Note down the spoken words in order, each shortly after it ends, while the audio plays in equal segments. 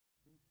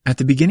At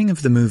the beginning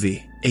of the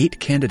movie, 8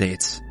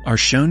 candidates are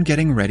shown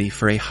getting ready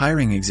for a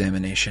hiring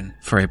examination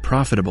for a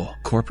profitable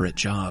corporate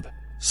job.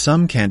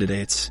 Some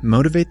candidates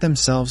motivate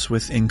themselves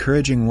with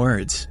encouraging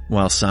words,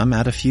 while some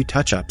add a few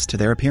touch-ups to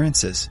their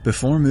appearances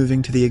before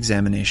moving to the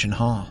examination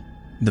hall.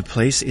 The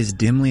place is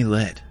dimly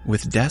lit,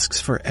 with desks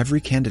for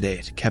every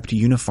candidate kept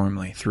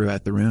uniformly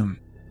throughout the room.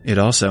 It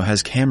also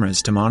has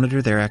cameras to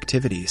monitor their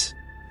activities.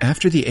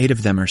 After the 8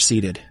 of them are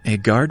seated, a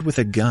guard with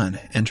a gun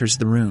enters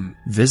the room,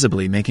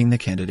 visibly making the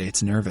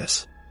candidates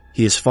nervous.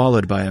 He is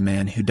followed by a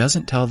man who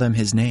doesn't tell them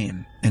his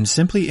name and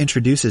simply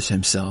introduces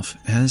himself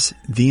as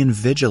the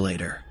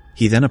Invigilator.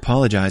 He then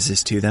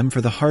apologizes to them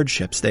for the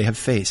hardships they have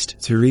faced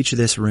to reach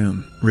this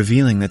room,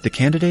 revealing that the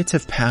candidates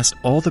have passed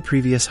all the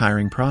previous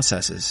hiring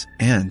processes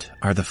and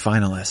are the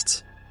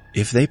finalists.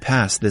 If they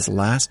pass this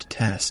last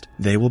test,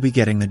 they will be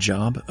getting the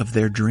job of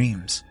their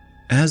dreams.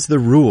 As the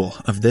rule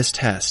of this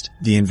test,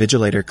 the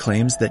Invigilator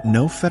claims that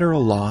no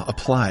federal law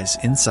applies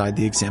inside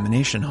the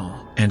examination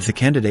hall, and the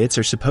candidates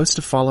are supposed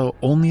to follow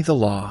only the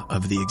law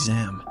of the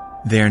exam.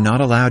 They are not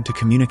allowed to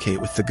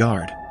communicate with the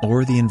guard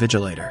or the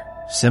Invigilator.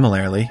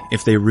 Similarly,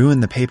 if they ruin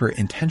the paper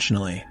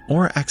intentionally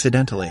or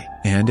accidentally,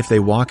 and if they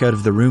walk out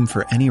of the room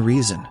for any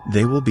reason,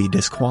 they will be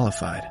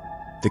disqualified.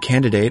 The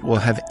candidate will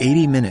have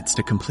 80 minutes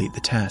to complete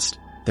the test.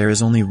 There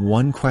is only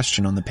one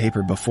question on the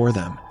paper before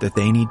them that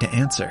they need to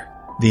answer.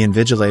 The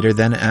Invigilator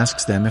then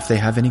asks them if they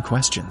have any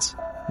questions.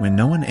 When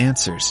no one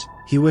answers,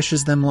 he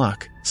wishes them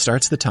luck,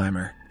 starts the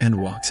timer,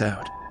 and walks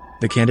out.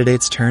 The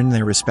candidates turn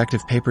their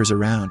respective papers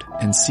around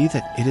and see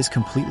that it is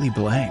completely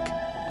blank.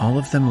 All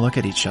of them look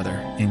at each other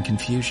in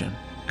confusion.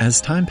 As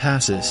time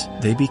passes,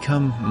 they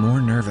become more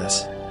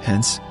nervous.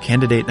 Hence,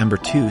 candidate number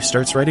 2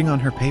 starts writing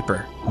on her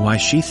paper why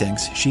she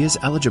thinks she is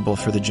eligible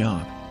for the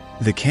job.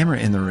 The camera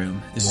in the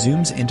room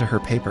zooms into her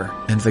paper,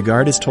 and the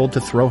guard is told to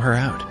throw her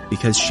out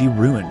because she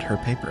ruined her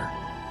paper.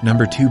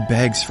 Number 2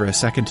 begs for a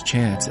second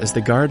chance as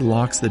the guard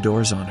locks the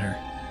doors on her.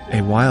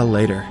 A while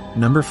later,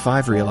 number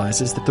 5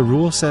 realizes that the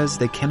rule says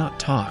they cannot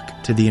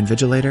talk to the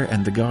Invigilator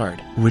and the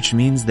guard, which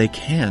means they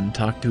can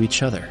talk to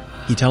each other.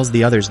 He tells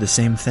the others the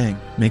same thing,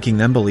 making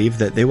them believe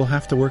that they will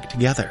have to work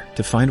together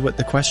to find what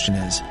the question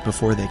is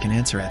before they can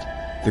answer it.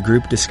 The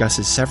group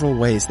discusses several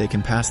ways they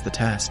can pass the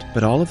test,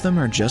 but all of them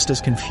are just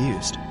as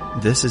confused.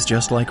 This is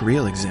just like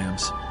real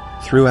exams.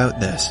 Throughout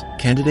this,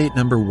 candidate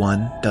number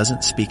 1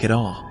 doesn't speak at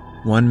all.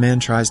 One man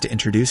tries to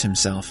introduce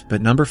himself,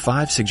 but number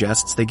 5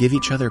 suggests they give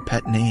each other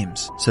pet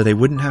names so they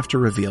wouldn't have to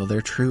reveal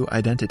their true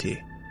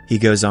identity. He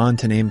goes on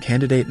to name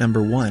candidate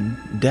number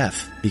 1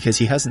 Deaf because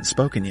he hasn't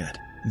spoken yet.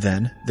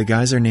 Then, the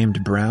guys are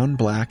named brown,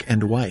 black,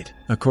 and white,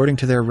 according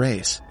to their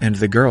race, and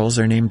the girls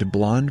are named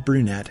blonde,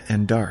 brunette,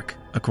 and dark,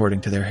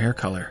 according to their hair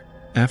color.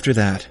 After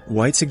that,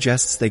 White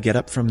suggests they get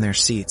up from their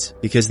seats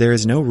because there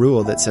is no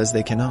rule that says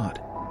they cannot.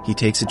 He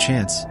takes a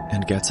chance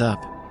and gets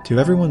up. To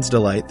everyone's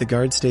delight, the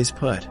guard stays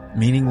put,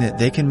 meaning that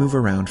they can move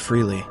around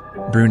freely.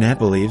 Brunette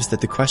believes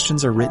that the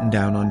questions are written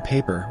down on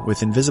paper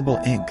with invisible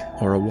ink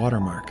or a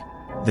watermark.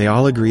 They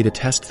all agree to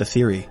test the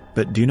theory,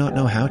 but do not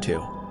know how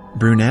to.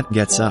 Brunette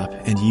gets up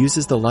and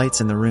uses the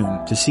lights in the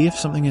room to see if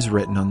something is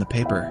written on the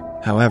paper.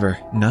 However,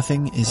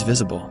 nothing is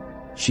visible.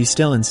 She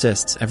still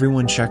insists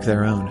everyone check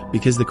their own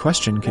because the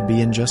question could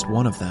be in just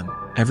one of them.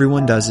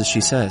 Everyone does as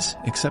she says,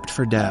 except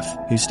for Deaf,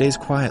 who stays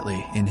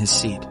quietly in his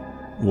seat.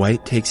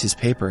 White takes his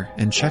paper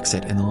and checks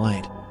it in the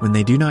light. When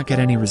they do not get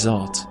any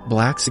results,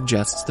 Black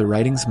suggests the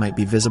writings might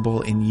be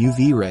visible in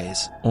UV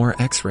rays or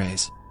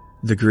X-rays.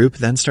 The group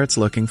then starts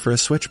looking for a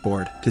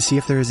switchboard to see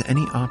if there is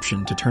any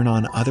option to turn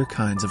on other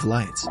kinds of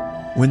lights.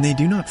 When they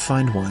do not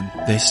find one,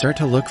 they start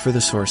to look for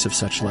the source of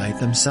such light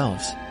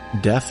themselves.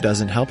 Deaf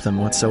doesn't help them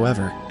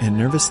whatsoever and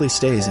nervously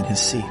stays in his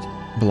seat.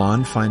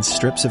 Blonde finds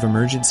strips of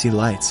emergency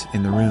lights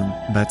in the room,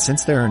 but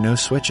since there are no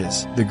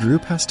switches, the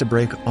group has to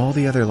break all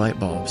the other light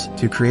bulbs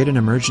to create an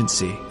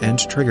emergency and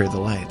trigger the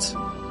lights.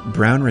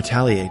 Brown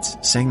retaliates,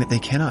 saying that they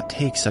cannot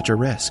take such a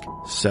risk.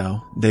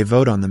 So, they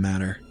vote on the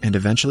matter and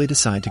eventually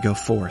decide to go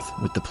forth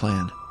with the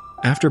plan.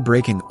 After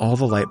breaking all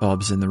the light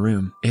bulbs in the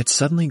room, it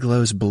suddenly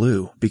glows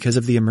blue because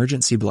of the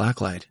emergency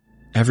blacklight.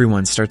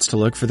 Everyone starts to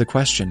look for the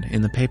question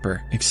in the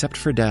paper, except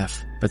for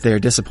Deaf, but they are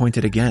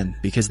disappointed again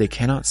because they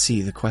cannot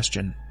see the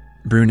question.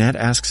 Brunette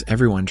asks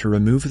everyone to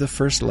remove the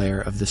first layer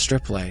of the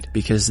strip light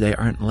because they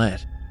aren't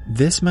lit.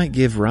 This might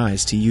give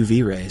rise to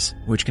UV rays,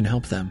 which can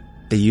help them.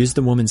 They use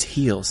the woman's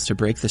heels to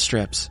break the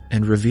strips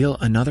and reveal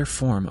another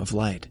form of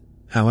light.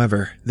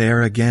 However, they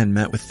are again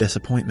met with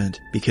disappointment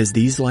because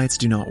these lights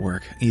do not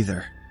work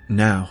either.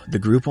 Now, the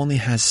group only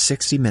has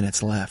 60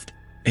 minutes left.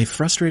 A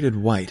frustrated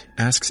White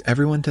asks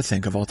everyone to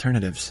think of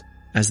alternatives.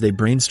 As they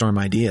brainstorm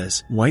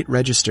ideas, White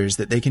registers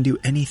that they can do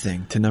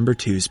anything to number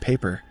 2's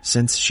paper,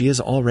 since she is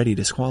already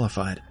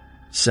disqualified.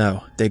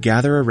 So, they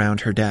gather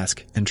around her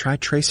desk and try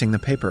tracing the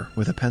paper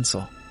with a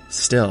pencil.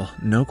 Still,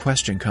 no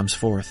question comes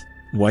forth.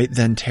 White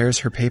then tears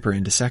her paper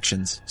into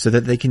sections so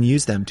that they can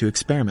use them to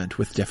experiment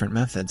with different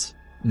methods.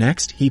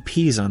 Next, he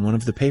pees on one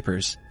of the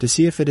papers to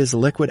see if it is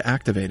liquid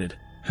activated.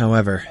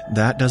 However,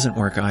 that doesn't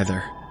work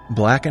either.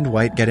 Black and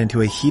White get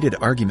into a heated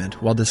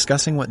argument while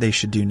discussing what they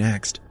should do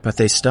next, but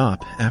they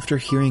stop after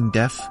hearing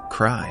Def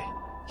cry.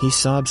 He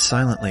sobs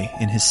silently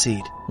in his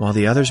seat while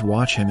the others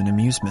watch him in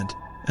amusement.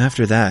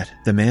 After that,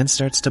 the man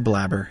starts to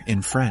blabber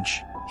in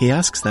French. He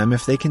asks them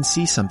if they can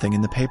see something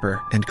in the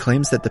paper and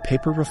claims that the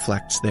paper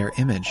reflects their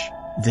image.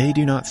 They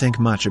do not think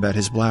much about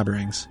his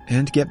blabberings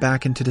and get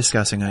back into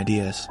discussing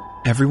ideas.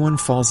 Everyone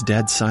falls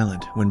dead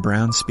silent when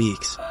Brown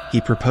speaks. He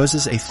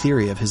proposes a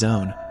theory of his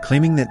own,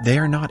 claiming that they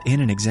are not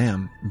in an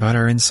exam, but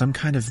are in some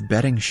kind of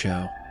betting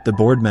show. The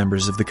board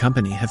members of the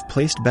company have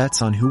placed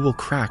bets on who will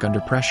crack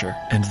under pressure,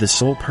 and the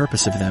sole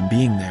purpose of them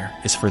being there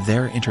is for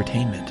their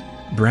entertainment.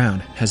 Brown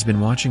has been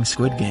watching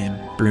Squid Game.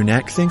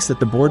 Brunette thinks that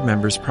the board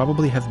members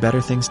probably have better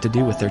things to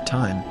do with their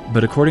time,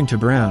 but according to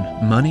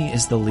Brown, money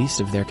is the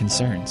least of their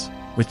concerns.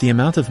 With the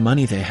amount of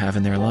money they have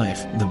in their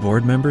life, the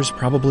board members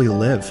probably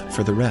live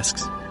for the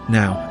risks.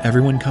 Now,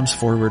 everyone comes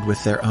forward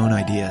with their own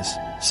ideas.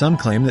 Some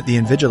claim that the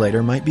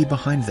Invigilator might be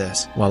behind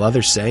this, while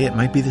others say it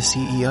might be the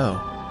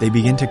CEO. They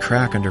begin to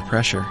crack under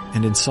pressure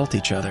and insult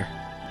each other.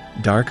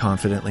 Dar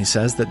confidently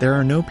says that there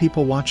are no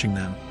people watching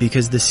them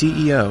because the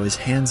CEO is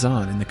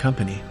hands-on in the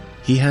company.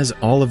 He has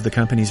all of the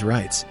company's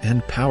rights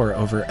and power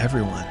over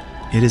everyone.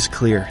 It is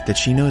clear that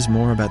she knows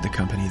more about the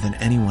company than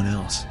anyone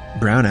else.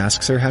 Brown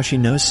asks her how she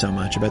knows so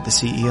much about the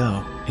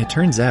CEO. It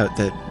turns out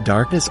that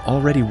Dark is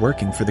already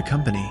working for the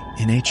company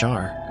in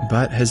HR,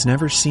 but has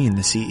never seen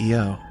the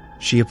CEO.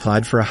 She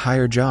applied for a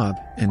higher job,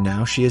 and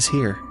now she is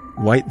here.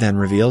 White then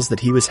reveals that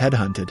he was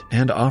headhunted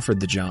and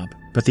offered the job,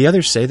 but the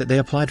others say that they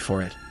applied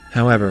for it.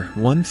 However,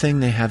 one thing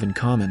they have in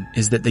common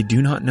is that they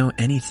do not know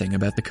anything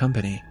about the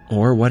company,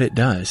 or what it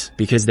does,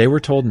 because they were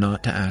told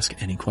not to ask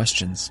any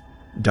questions.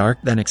 Dark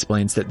then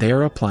explains that they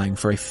are applying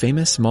for a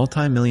famous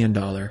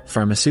multi-million-dollar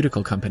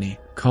pharmaceutical company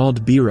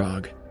called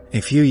B-Rog.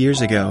 A few years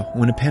ago,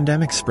 when a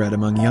pandemic spread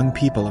among young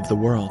people of the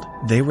world,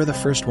 they were the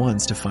first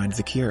ones to find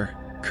the cure.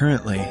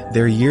 Currently,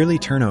 their yearly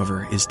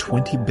turnover is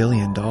 $20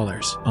 billion,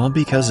 all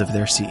because of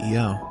their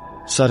CEO.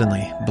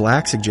 Suddenly,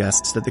 Black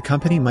suggests that the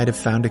company might have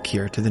found a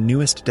cure to the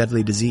newest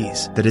deadly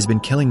disease that has been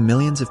killing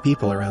millions of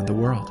people around the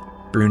world.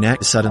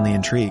 Brunette is suddenly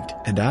intrigued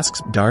and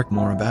asks Dark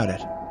more about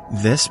it.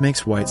 This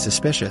makes White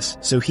suspicious,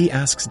 so he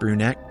asks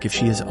Brunette if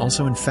she is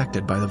also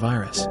infected by the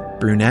virus.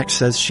 Brunette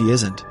says she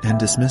isn't and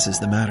dismisses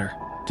the matter.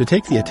 To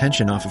take the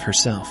attention off of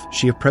herself,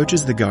 she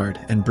approaches the guard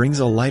and brings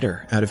a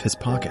lighter out of his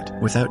pocket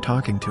without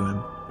talking to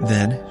him.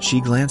 Then, she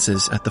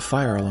glances at the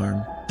fire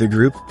alarm. The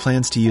group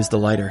plans to use the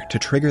lighter to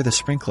trigger the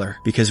sprinkler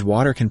because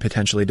water can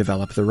potentially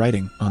develop the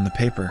writing on the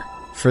paper.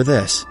 For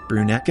this,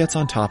 Brunette gets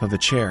on top of a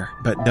chair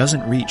but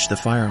doesn't reach the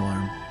fire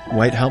alarm.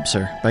 White helps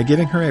her by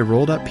giving her a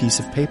rolled-up piece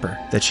of paper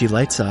that she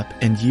lights up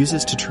and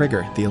uses to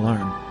trigger the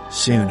alarm.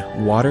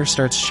 Soon, water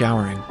starts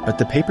showering, but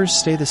the papers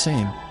stay the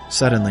same.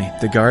 Suddenly,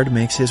 the guard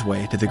makes his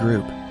way to the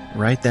group.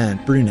 Right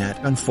then,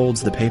 Brunette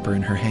unfolds the paper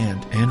in her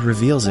hand and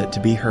reveals it to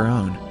be her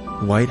own.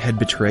 White had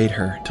betrayed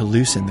her to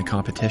loosen the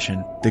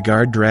competition. The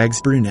guard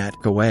drags Brunette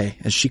away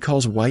as she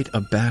calls White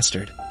a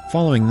bastard.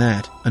 Following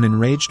that, an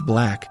enraged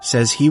Black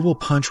says he will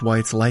punch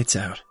White's lights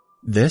out.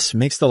 This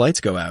makes the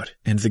lights go out,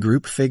 and the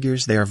group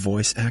figures they are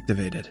voice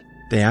activated.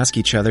 They ask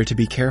each other to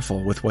be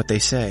careful with what they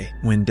say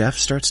when Def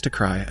starts to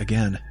cry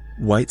again.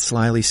 White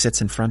slyly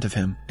sits in front of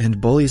him and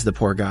bullies the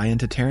poor guy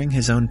into tearing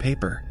his own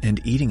paper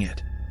and eating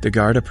it. The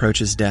guard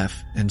approaches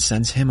Def and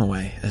sends him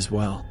away as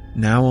well.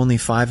 Now only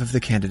 5 of the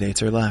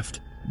candidates are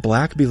left.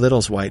 Black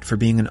belittles White for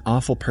being an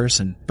awful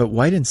person, but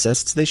White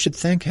insists they should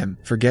thank him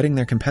for getting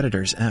their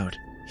competitors out.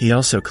 He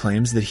also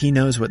claims that he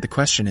knows what the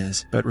question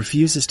is, but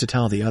refuses to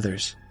tell the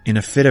others. In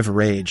a fit of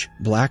rage,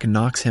 Black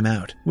knocks him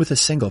out with a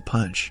single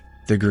punch.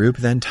 The group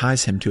then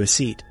ties him to a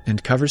seat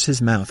and covers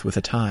his mouth with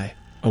a tie.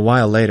 A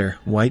while later,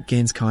 White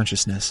gains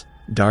consciousness.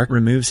 Dark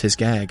removes his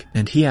gag,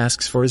 and he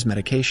asks for his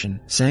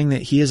medication, saying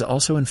that he is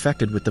also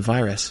infected with the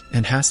virus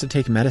and has to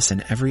take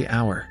medicine every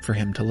hour for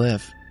him to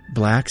live.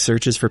 Black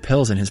searches for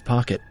pills in his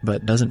pocket,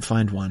 but doesn't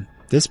find one.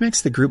 This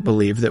makes the group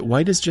believe that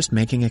White is just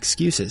making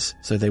excuses,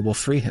 so they will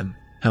free him.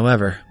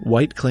 However,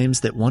 White claims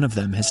that one of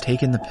them has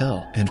taken the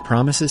pill and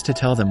promises to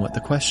tell them what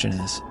the question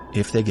is,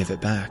 if they give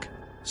it back.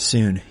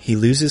 Soon, he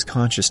loses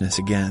consciousness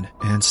again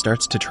and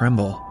starts to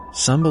tremble.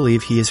 Some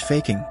believe he is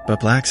faking,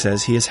 but Black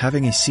says he is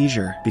having a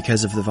seizure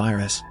because of the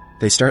virus.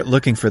 They start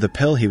looking for the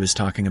pill he was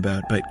talking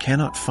about, but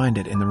cannot find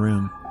it in the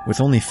room.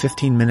 With only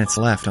 15 minutes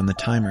left on the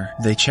timer,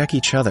 they check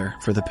each other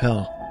for the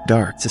pill.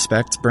 Dark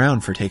suspects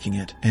Brown for taking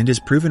it, and is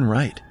proven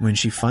right when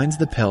she finds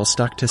the pill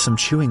stuck to some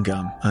chewing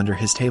gum under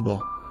his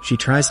table. She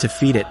tries to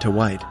feed it to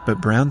White, but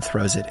Brown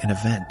throws it in a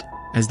vent.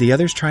 As the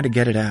others try to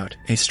get it out,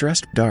 a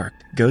stressed Dark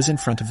goes in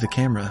front of the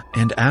camera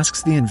and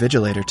asks the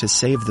Invigilator to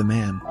save the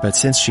man, but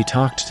since she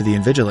talked to the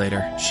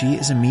Invigilator, she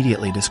is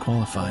immediately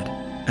disqualified.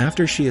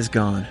 After she is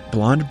gone,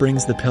 Blonde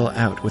brings the pill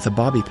out with a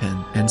bobby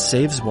pin and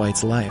saves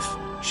White's life.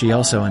 She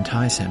also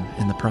unties him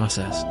in the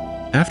process.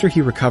 After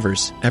he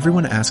recovers,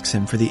 everyone asks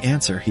him for the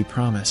answer he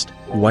promised.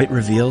 White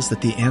reveals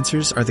that the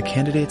answers are the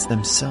candidates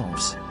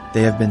themselves.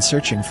 They have been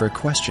searching for a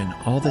question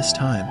all this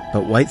time,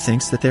 but White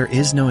thinks that there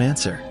is no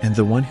answer, and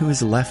the one who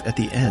is left at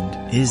the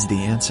end is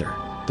the answer.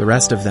 The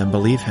rest of them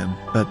believe him,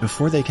 but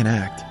before they can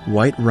act,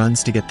 White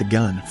runs to get the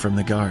gun from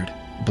the guard.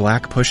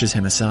 Black pushes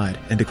him aside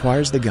and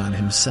acquires the gun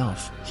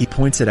himself. He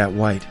points it at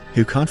White,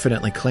 who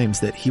confidently claims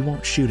that he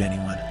won't shoot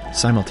anyone.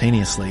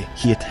 Simultaneously,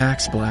 he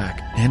attacks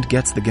Black and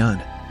gets the gun.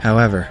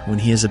 However, when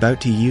he is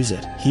about to use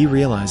it, he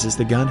realizes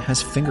the gun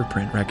has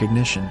fingerprint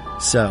recognition.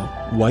 So,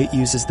 White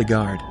uses the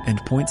guard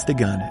and points the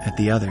gun at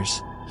the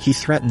others. He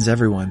threatens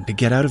everyone to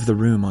get out of the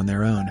room on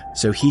their own,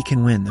 so he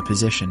can win the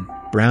position.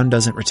 Brown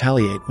doesn't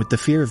retaliate with the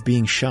fear of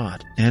being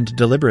shot, and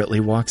deliberately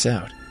walks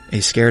out. A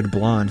scared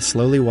blonde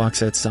slowly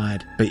walks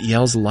outside, but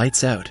yells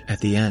 "lights out"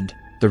 at the end.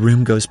 The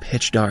room goes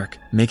pitch dark,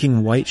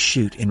 making White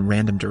shoot in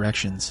random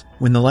directions.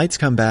 When the lights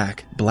come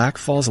back, Black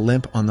falls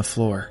limp on the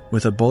floor,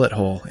 with a bullet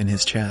hole in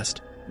his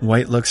chest.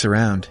 White looks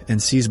around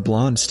and sees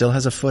Blonde still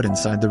has a foot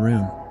inside the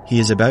room. He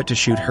is about to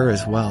shoot her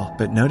as well,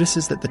 but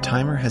notices that the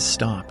timer has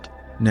stopped.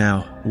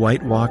 Now,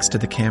 White walks to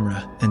the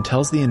camera and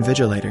tells the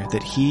invigilator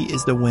that he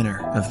is the winner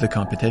of the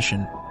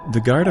competition.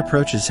 The guard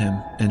approaches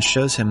him and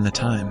shows him the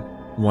time.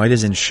 White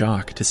is in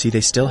shock to see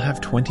they still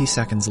have 20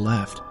 seconds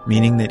left,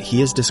 meaning that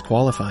he is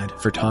disqualified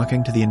for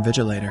talking to the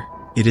invigilator.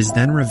 It is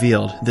then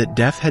revealed that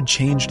Def had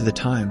changed the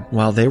time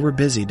while they were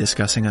busy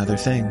discussing other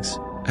things.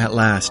 At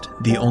last,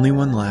 the only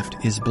one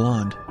left is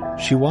Blonde.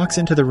 She walks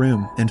into the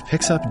room and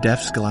picks up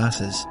Def's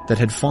glasses that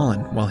had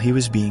fallen while he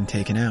was being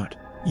taken out.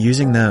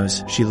 Using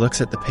those, she looks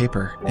at the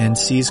paper and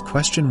sees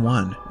question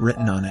 1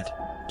 written on it.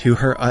 To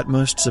her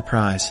utmost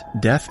surprise,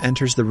 Def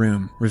enters the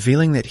room,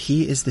 revealing that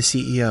he is the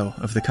CEO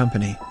of the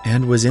company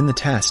and was in the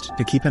test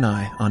to keep an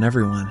eye on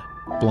everyone.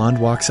 Blonde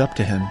walks up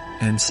to him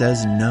and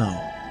says no.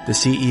 The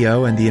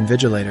CEO and the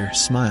invigilator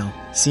smile,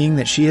 seeing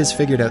that she has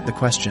figured out the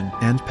question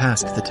and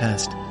passed the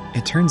test.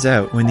 It turns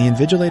out when the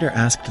invigilator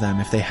asked them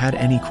if they had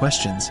any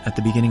questions at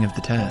the beginning of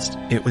the test,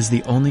 it was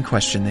the only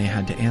question they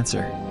had to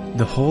answer.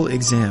 The whole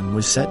exam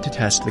was set to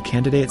test the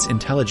candidate's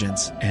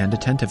intelligence and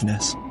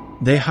attentiveness.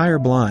 They hire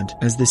Blonde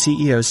as the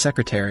CEO's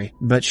secretary,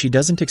 but she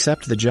doesn't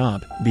accept the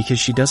job because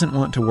she doesn't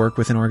want to work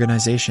with an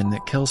organization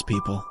that kills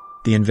people.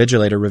 The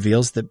invigilator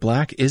reveals that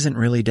Black isn't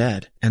really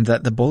dead, and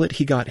that the bullet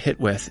he got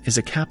hit with is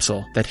a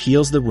capsule that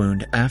heals the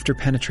wound after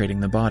penetrating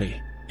the body.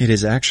 It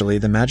is actually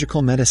the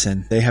magical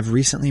medicine they have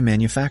recently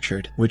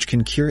manufactured, which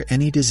can cure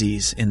any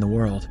disease in the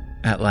world.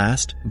 At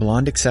last,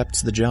 Blonde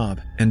accepts the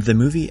job, and the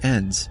movie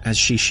ends as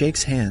she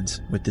shakes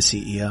hands with the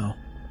CEO.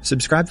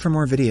 Subscribe for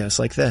more videos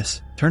like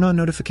this, turn on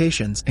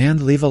notifications,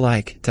 and leave a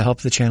like to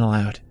help the channel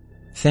out.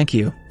 Thank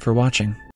you for watching.